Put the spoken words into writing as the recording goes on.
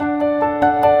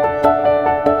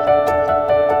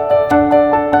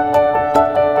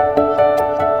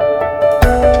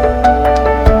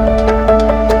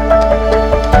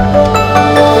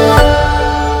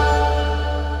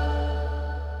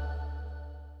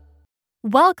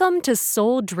Welcome to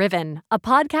Soul Driven, a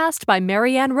podcast by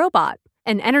Marianne Robot,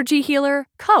 an energy healer,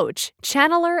 coach,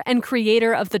 channeler, and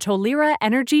creator of the Tolera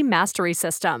Energy Mastery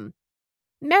System.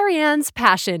 Marianne's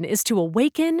passion is to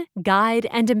awaken, guide,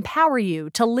 and empower you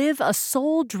to live a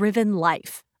soul-driven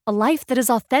life. A life that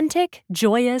is authentic,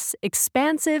 joyous,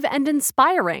 expansive, and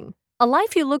inspiring. A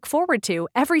life you look forward to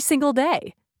every single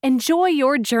day. Enjoy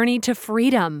your journey to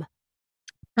freedom.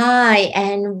 Hi,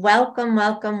 and welcome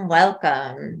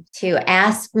to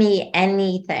Ask Me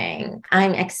Anything.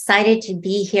 I'm excited to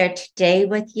be here today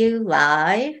with you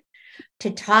live to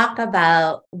talk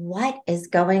about what is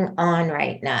going on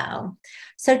right now.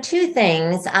 So, two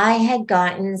things. I had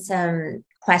gotten some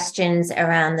questions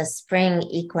around the spring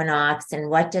equinox and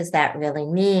what does that really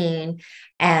mean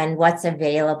and what's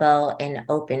available and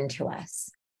open to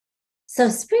us. So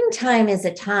springtime is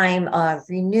a time of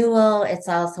renewal. It's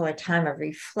also a time of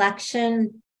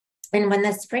reflection. And when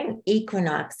the spring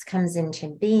equinox comes into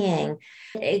being,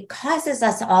 it causes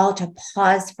us all to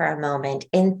pause for a moment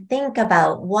and think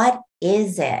about what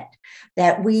is it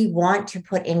that we want to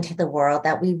put into the world,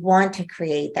 that we want to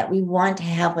create, that we want to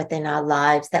have within our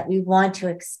lives, that we want to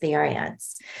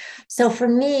experience. So for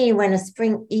me, when a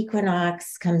spring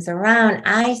equinox comes around,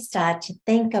 I start to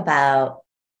think about,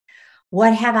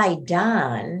 what have I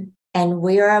done and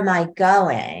where am I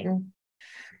going?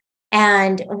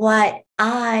 And what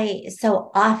I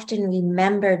so often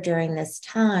remember during this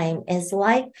time is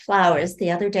like flowers.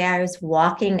 The other day I was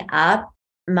walking up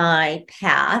my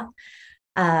path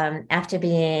after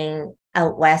being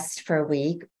out west for a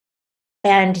week.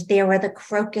 And there were the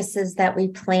crocuses that we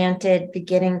planted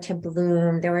beginning to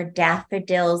bloom. There were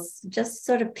daffodils just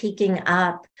sort of peeking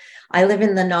up. I live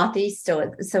in the Northeast,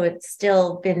 so it's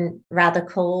still been rather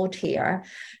cold here.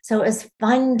 So it was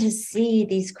fun to see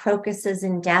these crocuses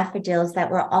and daffodils that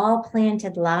were all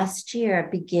planted last year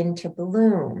begin to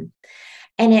bloom.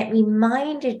 And it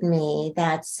reminded me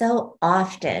that so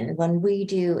often when we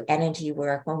do energy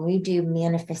work, when we do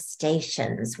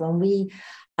manifestations, when we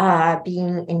are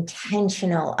being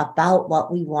intentional about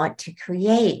what we want to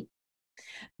create,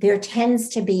 there tends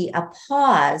to be a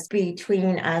pause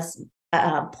between us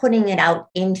putting it out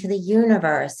into the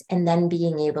universe and then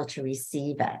being able to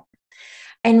receive it.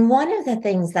 And one of the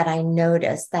things that I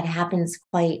noticed that happens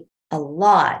quite a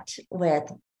lot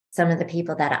with some of the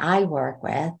people that I work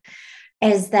with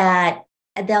is that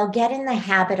they'll get in the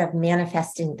habit of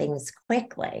manifesting things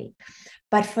quickly.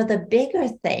 But for the bigger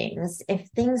things, if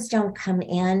things don't come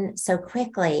in so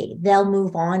quickly, they'll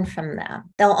move on from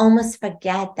them. They'll almost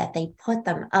forget that they put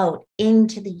them out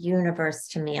into the universe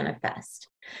to manifest.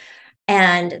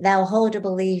 And they'll hold a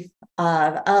belief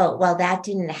of, oh, well, that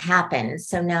didn't happen,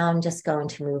 so now I'm just going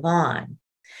to move on.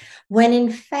 When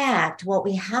in fact, what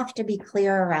we have to be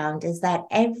clear around is that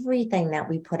everything that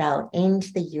we put out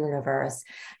into the universe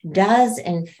does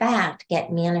in fact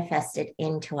get manifested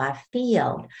into our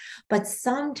field. But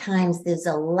sometimes there's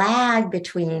a lag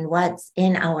between what's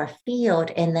in our field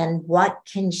and then what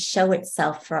can show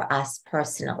itself for us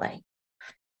personally.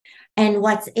 And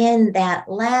what's in that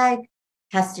lag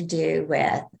has to do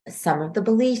with some of the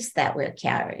beliefs that we're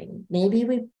carrying. Maybe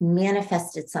we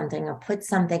manifested something or put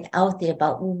something out there,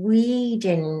 but we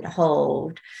didn't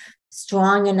hold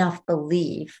strong enough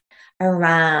belief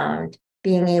around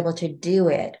being able to do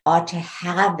it or to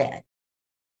have it.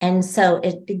 And so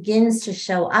it begins to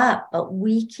show up, but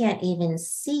we can't even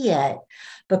see it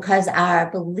because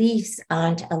our beliefs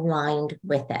aren't aligned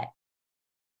with it.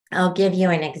 I'll give you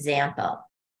an example.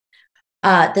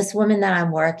 This woman that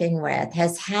I'm working with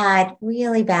has had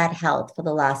really bad health for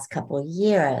the last couple of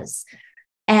years.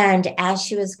 And as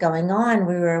she was going on,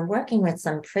 we were working with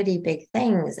some pretty big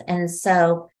things. And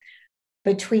so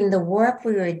between the work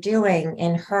we were doing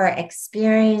and her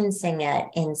experiencing it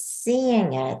and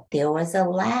seeing it, there was a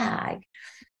lag.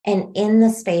 And in the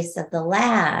space of the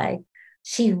lag,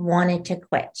 she wanted to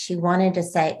quit. She wanted to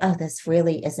say, oh, this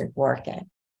really isn't working.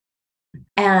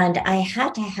 And I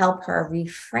had to help her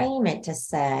reframe it to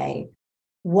say,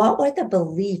 what were the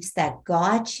beliefs that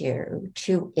got you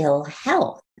to ill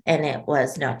health? And it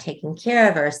was not taking care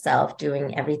of herself,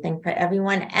 doing everything for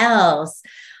everyone else,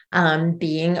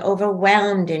 being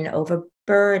overwhelmed and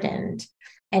overburdened,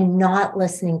 and not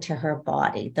listening to her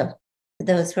body.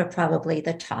 Those were probably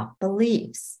the top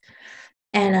beliefs.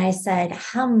 And I said,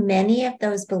 how many of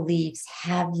those beliefs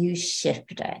have you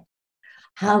shifted?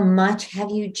 How much have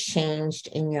you changed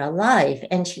in your life?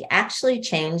 And she actually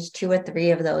changed 2 or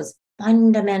 3 of those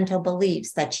fundamental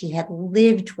beliefs that she had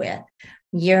lived with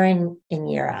year in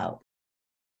and year out.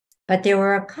 But there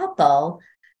were a couple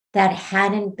that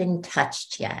hadn't been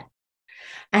touched yet.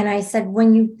 And I said,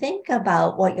 when you think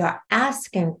about what you're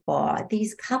asking for,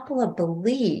 these couple of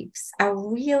beliefs are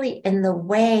really in the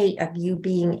way of you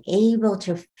being able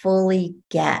to fully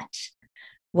get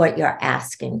what you're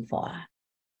asking for.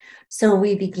 So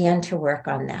we began to work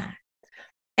on that.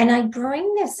 And I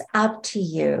bring this up to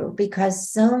you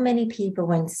because so many people,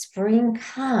 when spring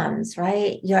comes,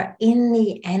 right, you're in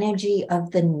the energy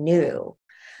of the new.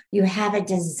 You have a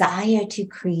desire to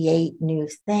create new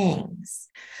things.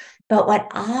 But what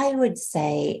I would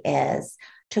say is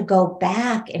to go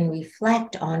back and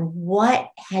reflect on what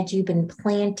had you been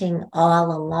planting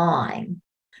all along,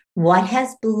 what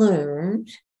has bloomed,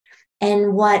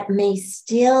 and what may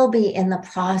still be in the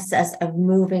process of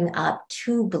moving up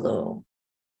to bloom.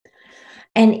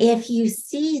 And if you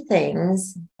see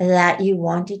things that you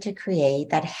wanted to create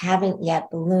that haven't yet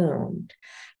bloomed,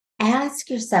 ask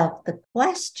yourself the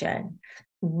question,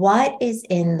 what is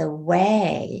in the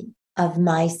way of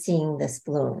my seeing this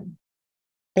bloom?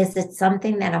 Is it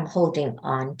something that I'm holding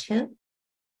on to?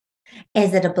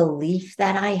 Is it a belief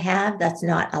that I have that's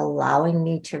not allowing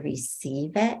me to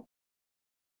receive it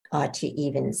or to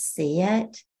even see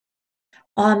it?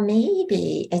 Or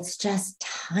maybe it's just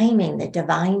timing, the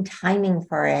divine timing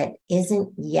for it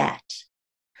isn't yet.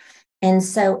 And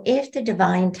so if the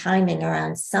divine timing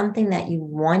around something that you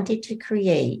wanted to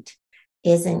create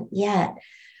isn't yet,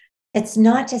 it's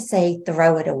not to say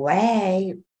throw it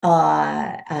away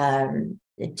or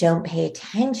don't pay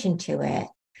attention to it.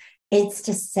 It's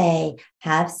to say,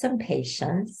 have some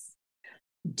patience,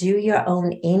 do your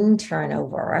own internal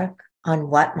work on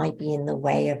what might be in the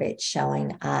way of it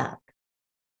showing up.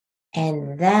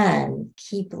 And then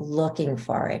keep looking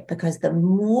for it, because the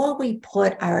more we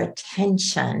put our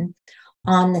attention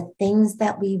on the things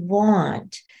that we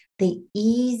want, the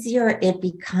easier it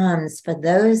becomes for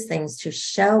those things to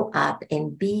show up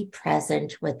and be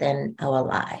present within our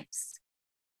lives.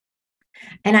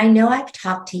 And I know I've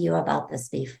talked to you about this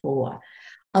before.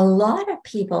 A lot of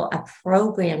people are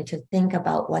programmed to think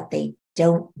about what they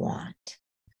don't want.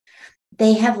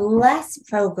 They have less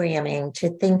programming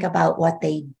to think about what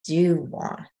they do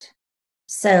want.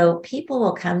 So people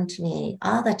will come to me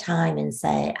all the time and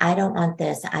say, I don't want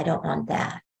this, I don't want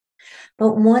that.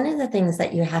 But one of the things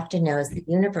that you have to know is the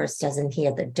universe doesn't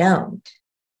hear the don't,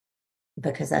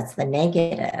 because that's the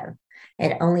negative.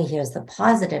 It only hears the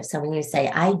positive. So when you say,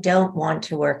 I don't want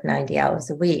to work 90 hours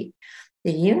a week,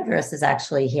 the universe is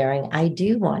actually hearing, I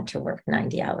do want to work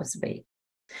 90 hours a week.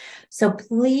 So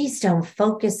please don't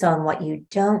focus on what you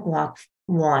don't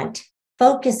want.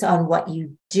 Focus on what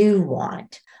you do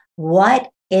want. What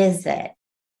is it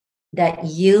that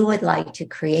you would like to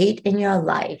create in your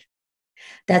life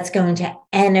that's going to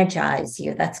energize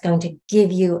you, that's going to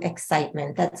give you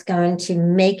excitement, that's going to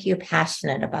make you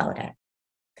passionate about it?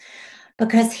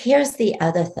 Because here's the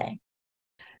other thing.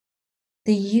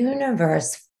 The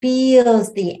universe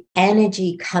feels the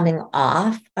energy coming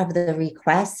off of the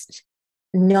request,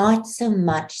 not so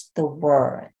much the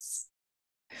words.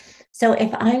 So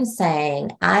if I'm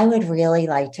saying, I would really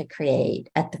like to create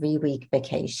a 3-week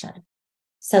vacation.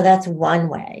 So that's one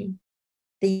way.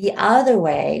 The other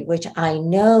way, which I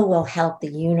know will help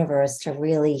the universe to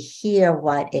really hear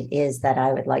what it is that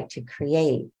I would like to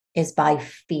create, is by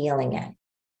feeling it.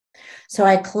 So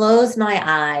I close my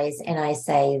eyes and I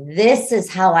say, this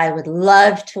is how I would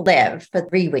love to live for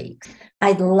 3 weeks.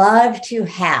 I'd love to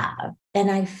have, and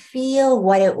I feel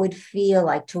what it would feel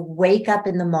like to wake up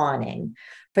in the morning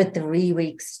for 3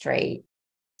 weeks straight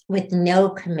with no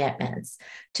commitments,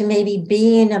 to maybe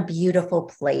be in a beautiful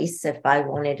place if I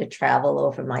wanted to travel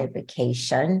over my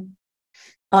vacation,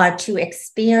 or to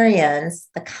experience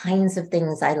the kinds of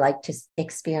things I like to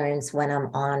experience when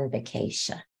I'm on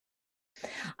vacation.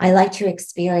 I like to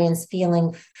experience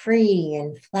feeling free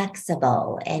and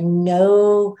flexible and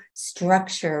no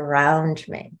structure around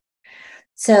me.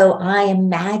 So I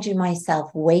imagine myself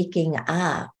waking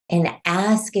up and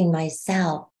asking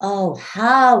myself, oh,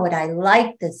 how would I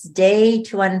like this day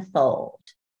to unfold?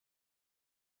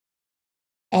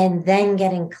 And then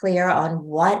getting clear on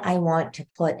what I want to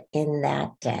put in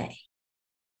that day.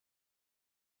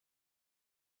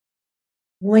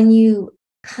 When you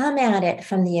come at it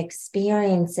from the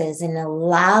experiences and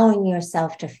allowing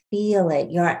yourself to feel it,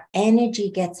 your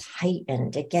energy gets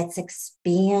heightened, it gets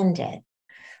expanded.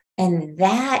 And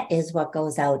that is what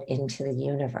goes out into the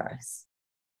universe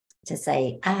to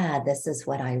say, this is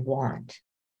what I want.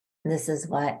 This is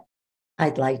what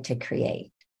I'd like to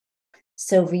create.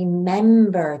 So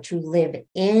remember to live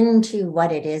into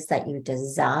what it is that you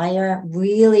desire.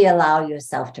 Really allow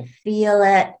yourself to feel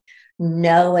it,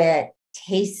 know it,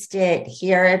 taste it,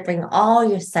 hear it, bring all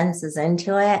your senses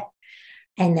into it,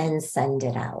 and then send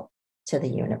it out to the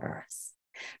universe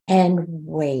and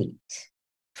wait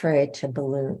for it to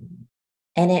bloom.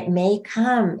 And it may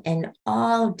come in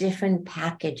all different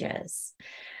packages.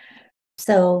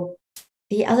 So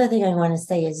the other thing I want to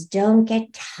say is don't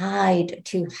get tied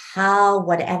to how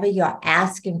whatever you're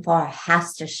asking for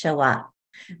has to show up.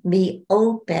 Be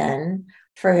open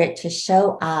for it to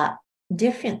show up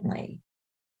differently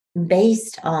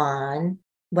based on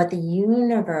what the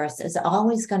universe is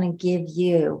always going to give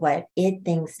you, what it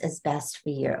thinks is best for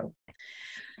you.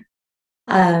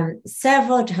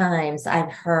 Several times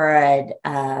I've heard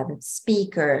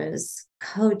speakers,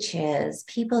 coaches,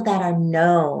 people that are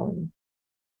known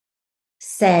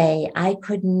say, I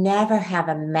could never have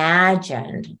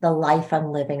imagined the life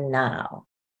I'm living now.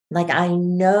 Like, I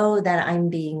know that I'm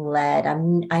being led.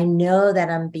 I know that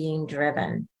I'm being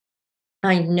driven.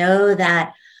 I know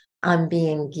that I'm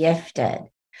being gifted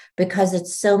because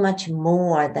it's so much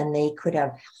more than they could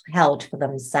have held for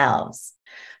themselves.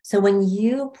 So when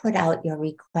you put out your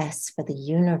requests for the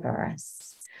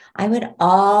universe, I would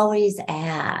always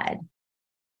add,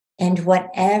 and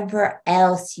whatever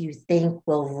else you think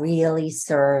will really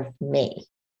serve me.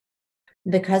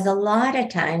 Because a lot of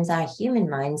times our human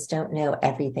minds don't know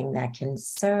everything that can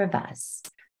serve us,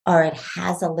 or it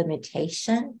has a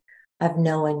limitation of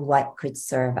knowing what could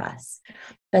serve us.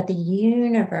 But the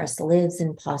universe lives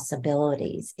in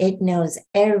possibilities. It knows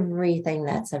everything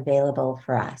that's available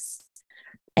for us,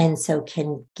 and so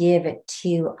can give it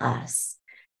to us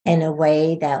in a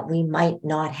way that we might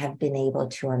not have been able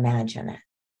to imagine it.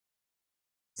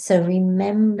 So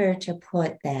remember to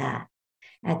put that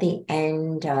at the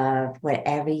end of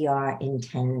whatever you're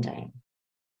intending,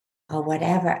 or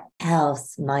whatever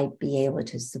else might be able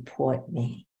to support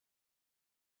me.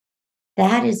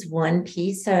 That is one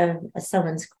piece of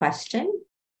someone's question.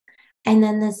 And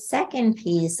then the second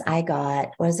piece I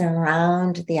got was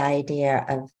around the idea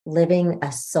of living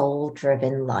a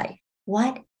soul-driven life.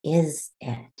 What is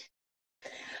it?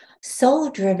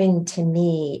 Soul-driven to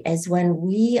me is when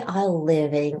we are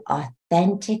living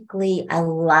authentically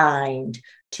aligned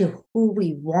to who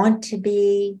we want to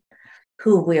be,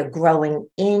 who we're growing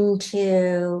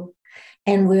into,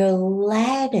 and we're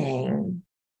letting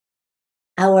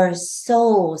our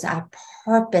souls, our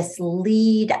purpose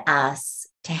lead us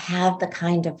to have the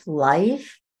kind of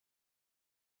life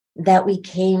that we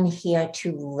came here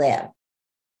to live.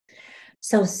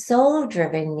 So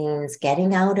soul-driven means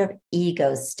getting out of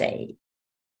ego state.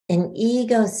 An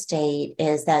ego state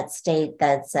is that state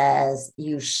that says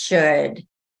you should,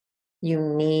 you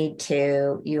need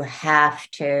to, you have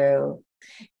to.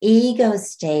 Ego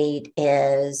state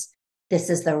is this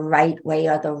is the right way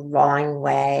or the wrong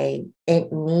way.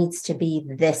 It needs to be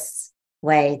this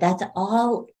way. That's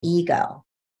all ego.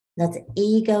 That's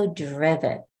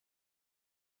ego-driven.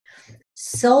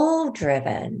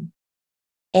 Soul-driven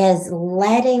is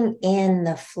letting in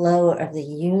the flow of the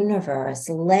universe,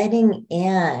 letting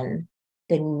in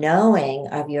the knowing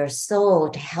of your soul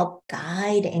to help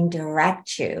guide and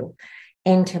direct you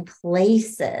into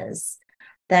places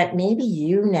that maybe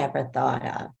you never thought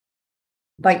of,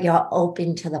 but you're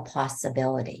open to the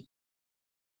possibility.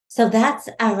 So that's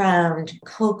around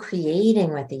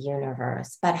co-creating with the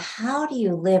universe. But how do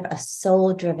you live a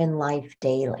soul-driven life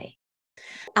daily?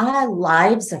 Our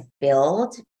lives are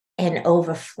filled and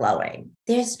overflowing.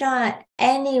 There's not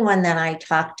anyone that I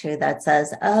talk to that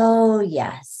says, oh,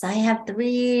 yes, I have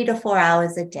 3 to 4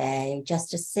 hours a day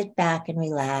just to sit back and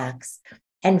relax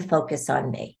and focus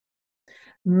on me.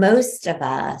 Most of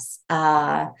us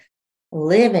are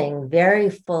living very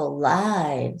full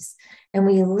lives, and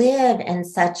we live in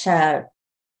such a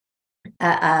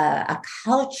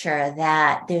culture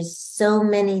that there's so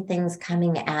many things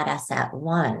coming at us at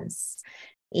once.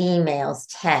 Emails,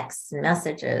 texts,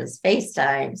 messages,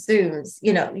 FaceTime, Zooms,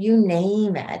 you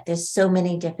name it. There's so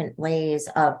many different ways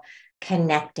of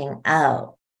connecting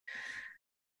out.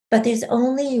 But there's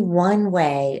only one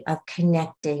way of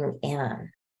connecting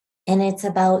in. And it's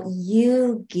about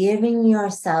you giving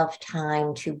yourself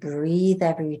time to breathe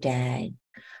every day,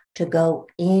 to go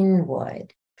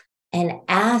inward and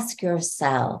ask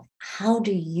yourself, how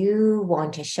do you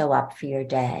want to show up for your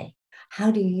day?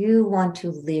 How do you want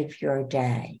to live your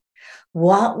day?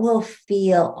 What will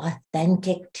feel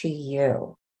authentic to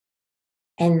you?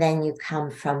 And then you come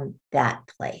from that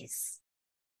place.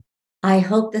 I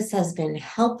hope this has been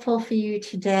helpful for you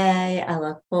today. I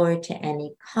look forward to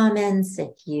any comments.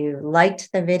 If you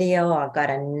liked the video or got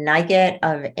a nugget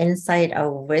of insight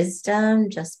or wisdom,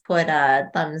 just put a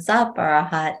thumbs up or a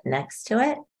heart next to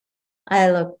it.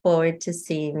 I look forward to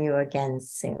seeing you again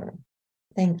soon.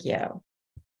 Thank you.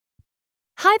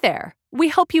 Hi there. We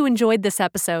hope you enjoyed this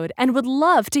episode and would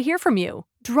love to hear from you.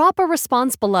 Drop a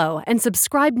response below and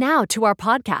subscribe now to our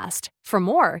podcast. For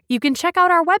more, you can check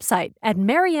out our website at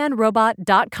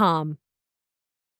mariannerobot.com.